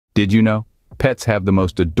Did you know? Pets have the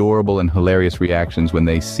most adorable and hilarious reactions when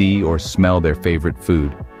they see or smell their favorite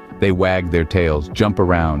food. They wag their tails, jump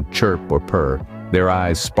around, chirp or purr, their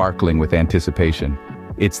eyes sparkling with anticipation.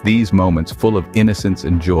 It's these moments full of innocence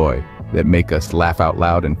and joy that make us laugh out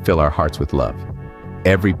loud and fill our hearts with love.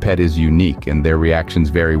 Every pet is unique and their reactions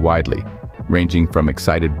vary widely, ranging from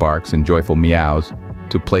excited barks and joyful meows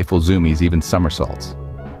to playful zoomies, even somersaults.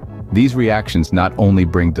 These reactions not only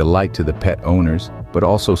bring delight to the pet owners, but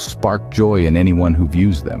also spark joy in anyone who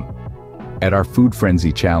views them. At our Food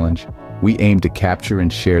Frenzy Challenge, we aim to capture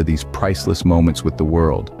and share these priceless moments with the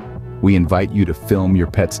world. We invite you to film your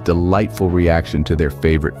pet's delightful reaction to their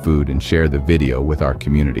favorite food and share the video with our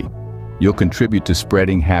community. You'll contribute to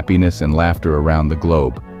spreading happiness and laughter around the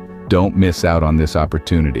globe. Don't miss out on this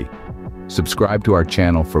opportunity. Subscribe to our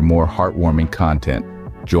channel for more heartwarming content.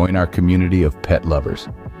 Join our community of pet lovers.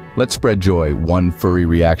 Let's spread joy one furry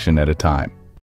reaction at a time.